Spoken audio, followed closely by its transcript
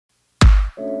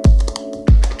What's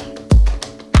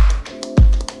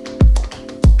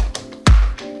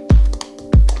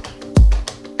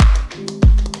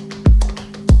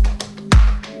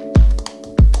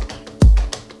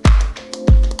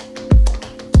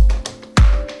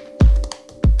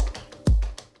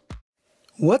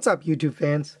up, YouTube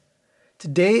fans?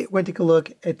 Today we're going to take a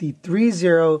look at the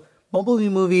Threezero Bumblebee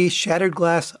movie Shattered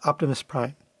Glass Optimus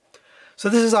Prime. So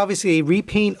this is obviously a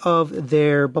repaint of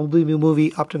their Bumblebee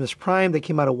movie Optimus Prime that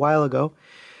came out a while ago.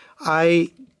 I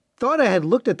thought I had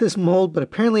looked at this mold, but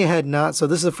apparently I had not. So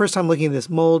this is the first time looking at this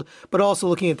mold, but also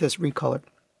looking at this recolor.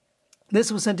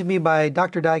 This was sent to me by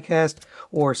Dr. Diecast,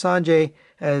 or Sanjay,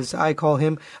 as I call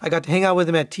him. I got to hang out with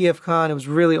him at TFCon. It was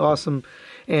really awesome,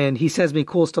 and he sends me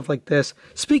cool stuff like this.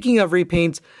 Speaking of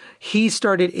repaints, he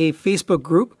started a Facebook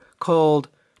group called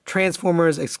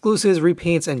Transformers Exclusives,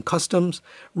 Repaints, and Customs.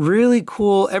 Really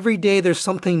cool. Every day there's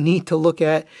something neat to look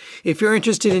at. If you're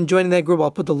interested in joining that group, I'll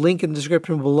put the link in the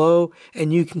description below,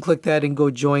 and you can click that and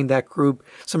go join that group.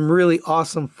 Some really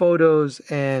awesome photos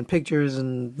and pictures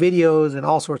and videos and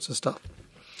all sorts of stuff.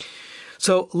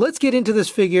 So let's get into this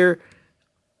figure,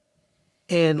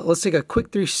 and let's take a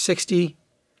quick 360.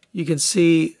 You can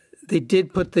see they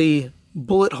did put the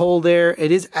bullet hole there.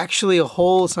 It is actually a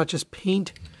hole. It's not just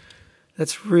paint.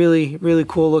 That's really, really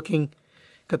cool looking.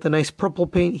 Got the nice purple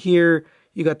paint here.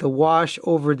 You got the wash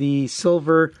over the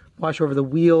silver, wash over the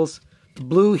wheels. The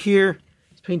blue here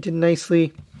is painted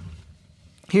nicely.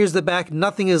 Here's the back.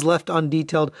 Nothing is left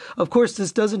undetailed. Of course,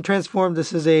 this doesn't transform.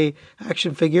 This is a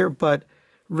action figure, but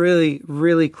really,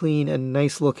 really clean and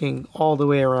nice looking all the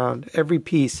way around. Every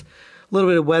piece. A little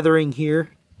bit of weathering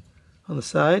here on the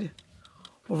side.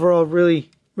 Overall, really,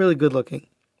 really good looking.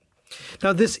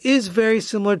 Now, this is very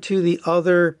similar to the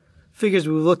other figures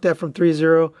we've looked at from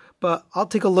Threezero, but I'll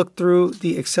take a look through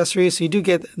the accessories. So you do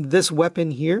get this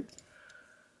weapon here.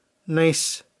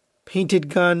 Nice painted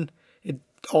gun. It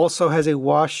also has a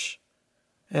wash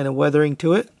and a weathering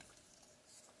to it.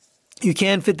 You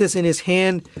can fit this in his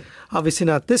hand. Obviously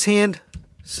not this hand.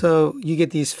 So you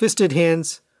get these fisted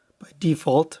hands by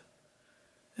default.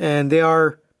 And they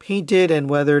are painted and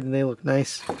weathered, and they look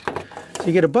nice. So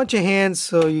you get a bunch of hands.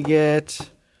 So you get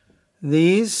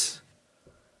these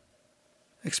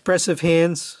expressive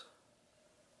hands.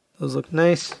 Those look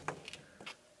nice.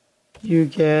 You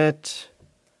get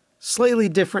slightly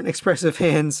different expressive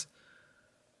hands.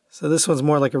 So this one's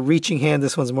more like a reaching hand.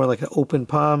 This one's more like an open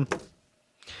palm.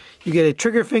 You get a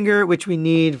trigger finger, which we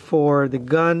need for the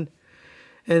gun.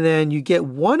 And then you get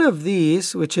one of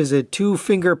these, which is a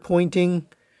 2-finger pointing.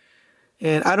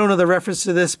 And I don't know the reference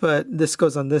to this, but this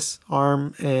goes on this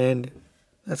arm, and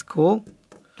that's cool.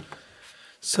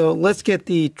 So let's get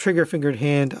the trigger fingered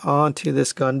hand onto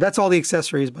this gun. That's all the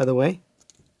accessories, by the way.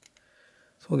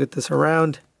 So we'll get this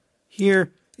around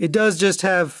here. It does just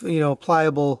have,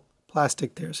 pliable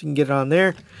plastic there, so you can get it on there.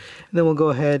 And then we'll go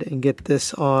ahead and get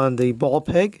this on the ball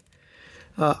peg.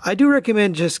 I do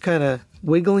recommend just kind of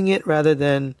wiggling it rather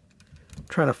than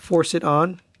trying to force it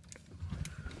on.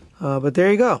 But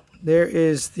there you go. There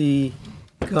is the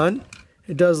gun.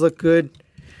 It does look good.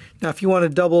 Now, if you want to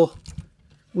double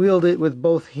wield it with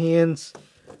both hands,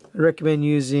 I recommend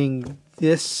using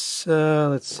this.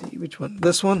 Let's see, which one?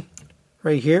 This one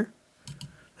right here.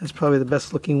 That's probably the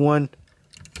best looking one.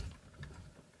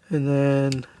 And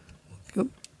then,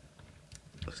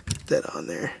 let's get that on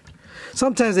there.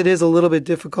 Sometimes it is a little bit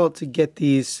difficult to get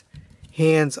these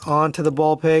hands onto the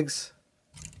ball pegs.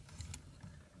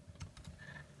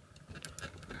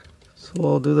 So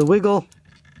we'll do the wiggle,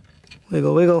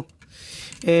 wiggle, wiggle,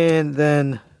 and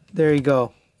then there you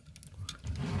go.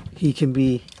 He can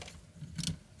be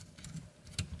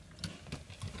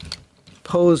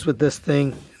posed with this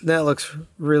thing. That looks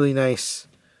really nice.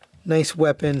 Nice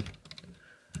weapon.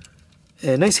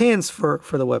 And nice hands for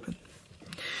the weapon.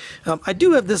 I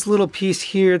do have this little piece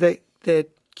here that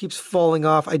keeps falling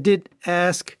off. I did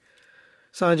ask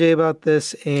Sanjay about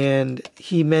this, and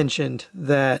he mentioned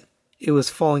that it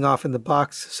was falling off in the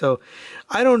box. So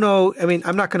I don't know. I mean,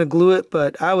 I'm not going to glue it,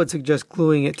 but I would suggest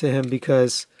gluing it to him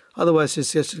because otherwise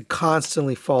it's just to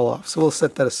constantly fall off. So we'll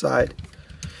set that aside.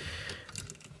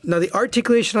 Now, the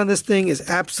articulation on this thing is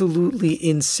absolutely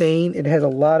insane. It has a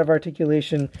lot of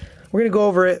articulation. We're going to go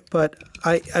over it, but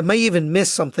I might even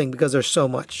miss something because there's so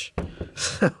much.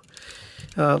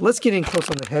 Let's get in close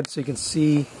on the head so you can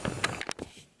see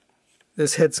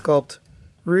this head sculpt.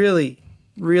 Really,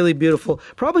 really beautiful.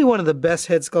 Probably one of the best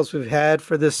head sculpts we've had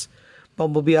for this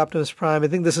Bumblebee Optimus Prime. I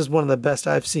think this is one of the best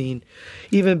I've seen.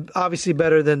 Even obviously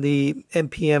better than the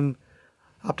MPM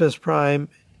Optimus Prime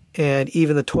and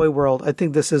even the Toy World. I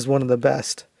think this is one of the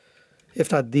best,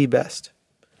 if not the best.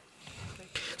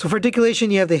 So for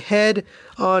articulation, you have the head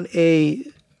on a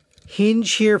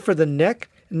hinge here for the neck,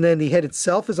 and then the head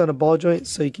itself is on a ball joint,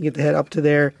 so you can get the head up to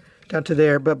there, down to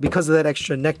there, but because of that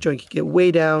extra neck joint, you can get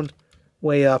way down,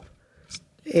 way up,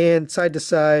 and side to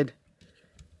side,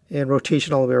 and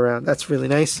rotation all the way around. That's really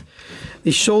nice.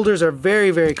 The shoulders are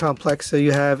very, very complex, so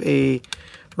you have a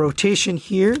rotation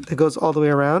here that goes all the way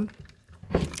around.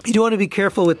 You do want to be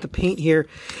careful with the paint here.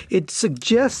 It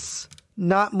suggests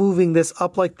not moving this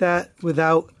up like that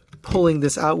without pulling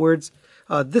this outwards.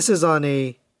 This is on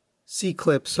a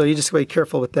C-clip, so you just gotta be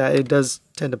careful with that. It does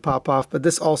tend to pop off, but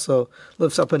this also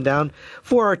lifts up and down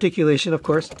for articulation, of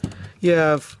course. You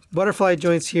have butterfly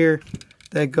joints here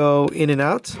that go in and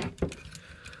out.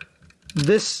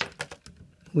 This,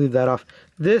 leave that off.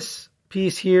 This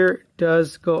piece here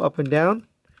does go up and down,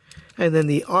 and then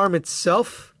the arm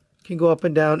itself can go up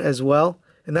and down as well,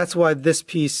 and that's why this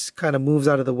piece kind of moves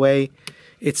out of the way.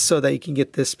 It's so that you can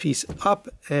get this piece up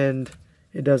and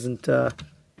it doesn't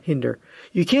hinder.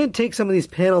 You can take some of these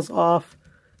panels off.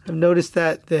 I've noticed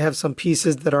that they have some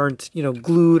pieces that aren't,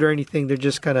 glued or anything. They're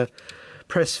just kind of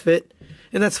press fit,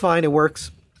 and that's fine. It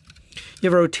works. You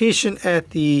have a rotation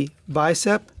at the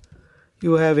bicep.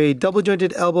 You have a double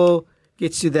jointed elbow.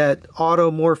 Gets you that auto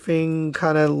morphing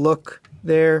kind of look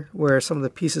there where some of the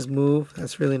pieces move.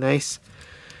 That's really nice.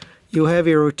 You have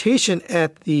a rotation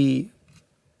at the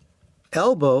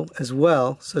elbow as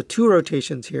well. So 2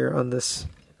 rotations here on this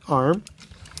arm.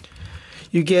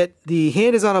 You get the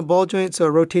hand is on a ball joint, so it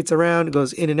rotates around, it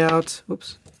goes in and out.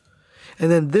 Whoops. And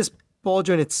then this ball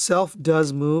joint itself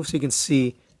does move, so you can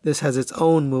see this has its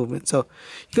own movement. So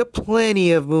you get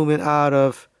plenty of movement out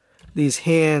of these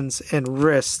hands and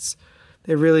wrists.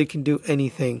 They really can do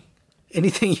anything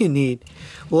you need.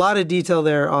 A lot of detail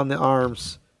there on the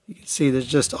arms. You can see there's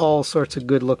just all sorts of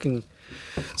good looking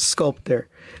sculpt there.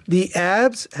 The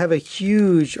abs have a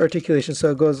huge articulation,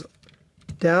 so it goes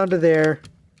down to there,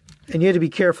 and you have to be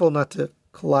careful not to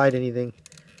collide anything.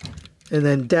 And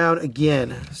then down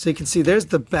again. So you can see there's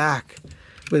the back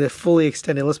with it fully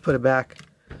extended. Let's put it back.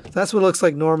 So that's what it looks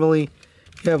like normally.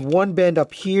 You have one bend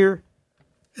up here,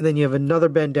 and then you have another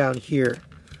bend down here.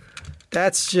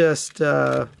 That's just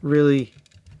really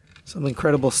some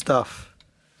incredible stuff.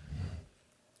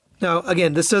 Now,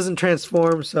 again, this doesn't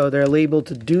transform, so they're labeled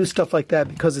to do stuff like that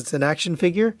because it's an action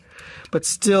figure, but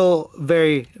still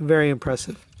very, very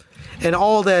impressive. And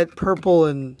all that purple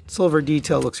and silver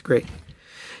detail looks great.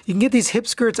 You can get these hip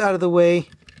skirts out of the way,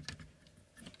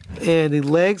 and the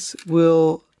legs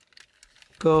will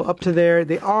go up to there.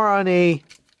 They are on a,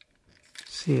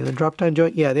 the drop-down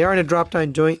joint? Yeah, they are in a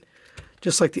drop-down joint,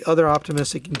 just like the other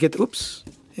Optimus. You can get, oops,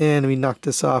 and we knocked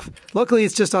this off. Luckily,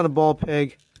 it's just on a ball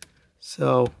peg,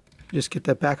 so just get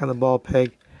that back on the ball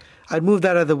peg. I'd move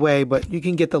that out of the way, but you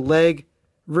can get the leg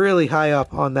really high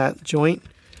up on that joint,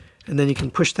 and then you can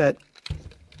push that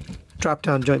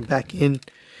drop-down joint back in.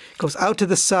 It goes out to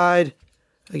the side.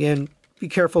 Again, be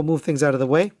careful, move things out of the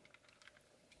way.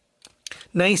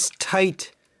 Nice,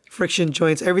 tight friction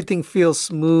joints. Everything feels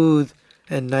smooth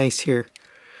and nice here.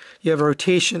 You have a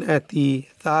rotation at the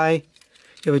thigh.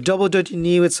 You have a double jointed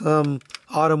knee with some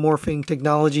automorphing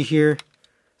technology here.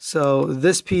 So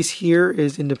this piece here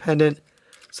is independent.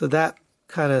 So that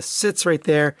kind of sits right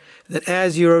there. And then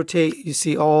as you rotate, you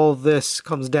see all this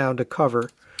comes down to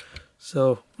cover.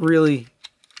 So really,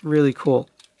 really cool.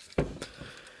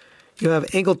 You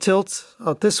have ankle tilts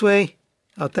out this way,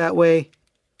 out that way,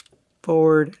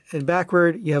 forward and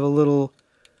backward. You have a little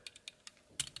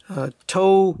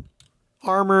toe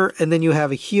armor, and then you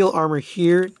have a heel armor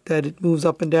here that it moves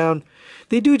up and down.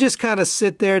 They do just kind of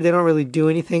sit there. They don't really do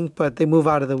anything, but they move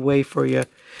out of the way for you.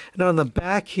 And on the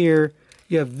back here,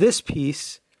 you have this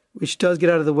piece, which does get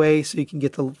out of the way so you can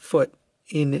get the foot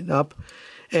in and up.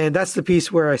 And that's the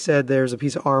piece where I said there's a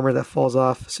piece of armor that falls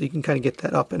off, so you can kind of get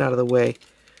that up and out of the way.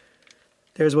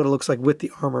 There's what it looks like with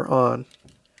the armor on.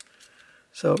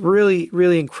 So really,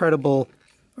 really incredible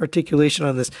articulation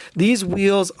on this. These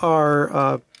wheels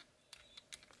are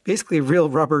basically real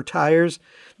rubber tires.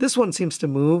 This one seems to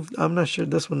move. I'm not sure.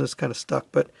 This one is kind of stuck,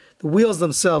 but the wheels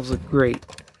themselves look great.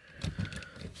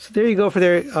 So there you go for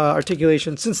their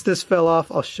articulation. Since this fell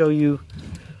off, I'll show you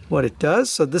what it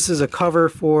does. So this is a cover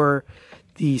for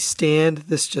the stand.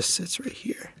 This just sits right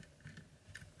here.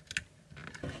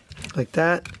 Like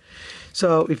that.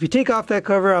 So if you take off that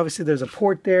cover, obviously there's a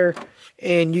port there,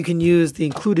 and you can use the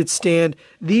included stand.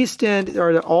 These stands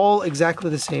are all exactly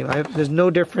the same. There's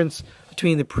no difference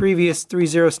between the previous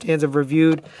Threezero stands I've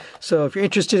reviewed. So if you're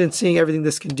interested in seeing everything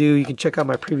this can do, you can check out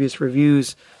my previous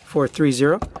reviews for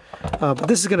Threezero. But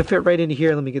this is going to fit right into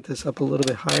here. Let me get this up a little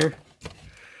bit higher.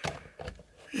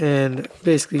 and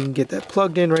basically you can get that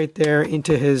plugged in right there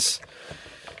into his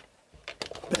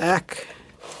back.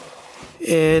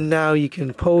 And now you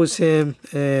can pose him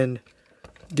and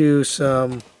do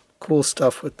some cool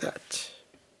stuff with that.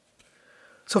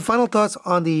 So final thoughts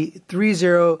on the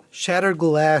Threezero Shattered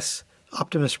Glass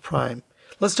Optimus Prime.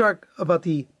 Let's talk about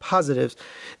the positives.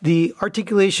 The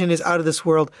articulation is out of this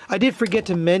world. I did forget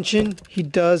to mention he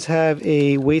does have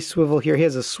a waist swivel here. He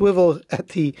has a swivel at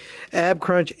the ab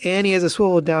crunch and he has a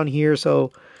swivel down here.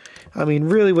 So, I mean,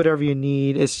 really whatever you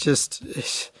need.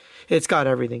 It's got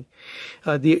everything.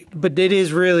 But it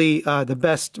is really the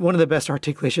best, one of the best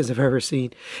articulations I've ever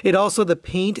seen. It also, the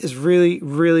paint is really,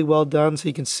 really well done. So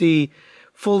you can see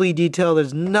fully detailed.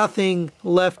 There's nothing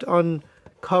left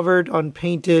uncovered,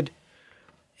 unpainted.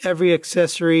 Every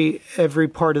accessory, every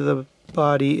part of the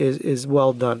body is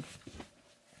well done.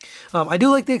 I do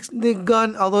like the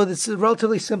gun, although it's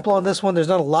relatively simple on this one. There's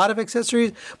not a lot of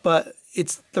accessories, but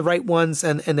it's the right ones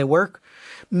and they work.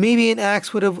 Maybe an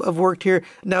axe would have worked here.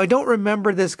 Now, I don't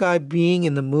remember this guy being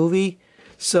in the movie,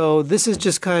 so this is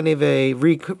just kind of a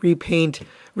repaint,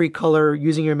 recolor,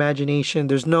 using your imagination.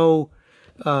 There's no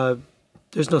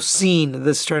scene that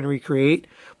this is trying to recreate.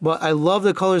 But I love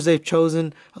the colors they've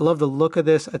chosen. I love the look of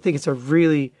this. I think it's a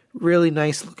really, really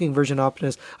nice looking version of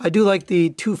Optimus. I do like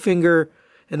the 2-finger,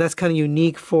 and that's kind of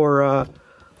unique for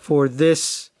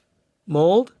this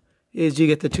mold, is you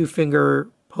get the 2-finger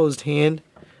posed hand.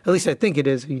 At least I think it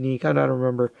is unique. I don't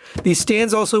remember. These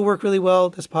stands also work really well.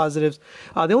 That's positives.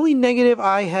 The only negative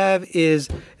I have is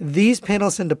these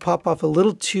panels tend to pop off a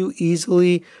little too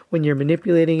easily when you're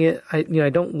manipulating it. I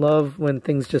don't love when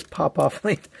things just pop off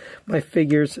like my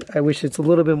figures. I wish it's a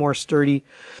little bit more sturdy.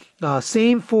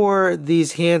 Same for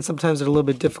these hands. Sometimes they're a little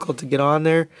bit difficult to get on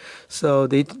there. So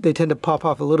they tend to pop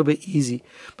off a little bit easy.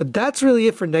 But that's really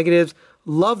it for negatives.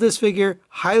 Love this figure.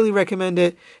 Highly recommend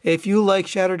it. If you like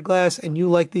Shattered Glass and you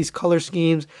like these color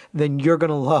schemes, then you're going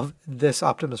to love this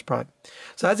Optimus Prime.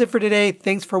 So that's it for today.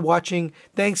 Thanks for watching.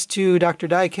 Thanks to Dr.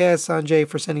 Diecast, Sanjay,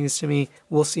 for sending this to me.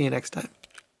 We'll see you next time.